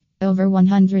Over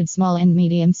 100 small and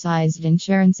medium-sized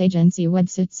insurance agency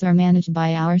websites are managed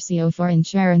by our SEO for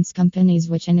insurance companies,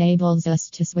 which enables us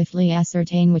to swiftly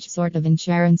ascertain which sort of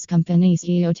insurance company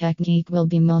SEO technique will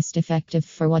be most effective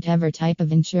for whatever type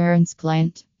of insurance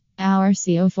client. Our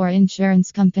SEO for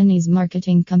insurance companies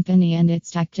marketing company and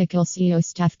its tactical SEO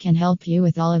staff can help you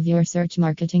with all of your search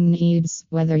marketing needs,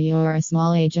 whether you're a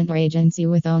small agent or agency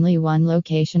with only one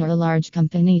location or a large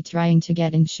company trying to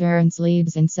get insurance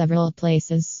leads in several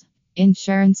places.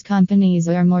 Insurance companies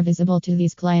are more visible to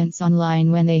these clients online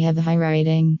when they have a high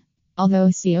rating. Although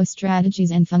SEO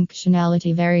strategies and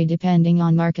functionality vary depending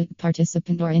on market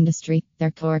participant or industry,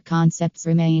 their core concepts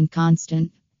remain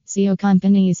constant. SEO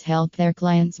companies help their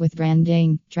clients with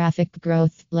branding, traffic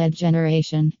growth, lead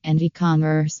generation, and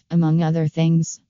e-commerce, among other things.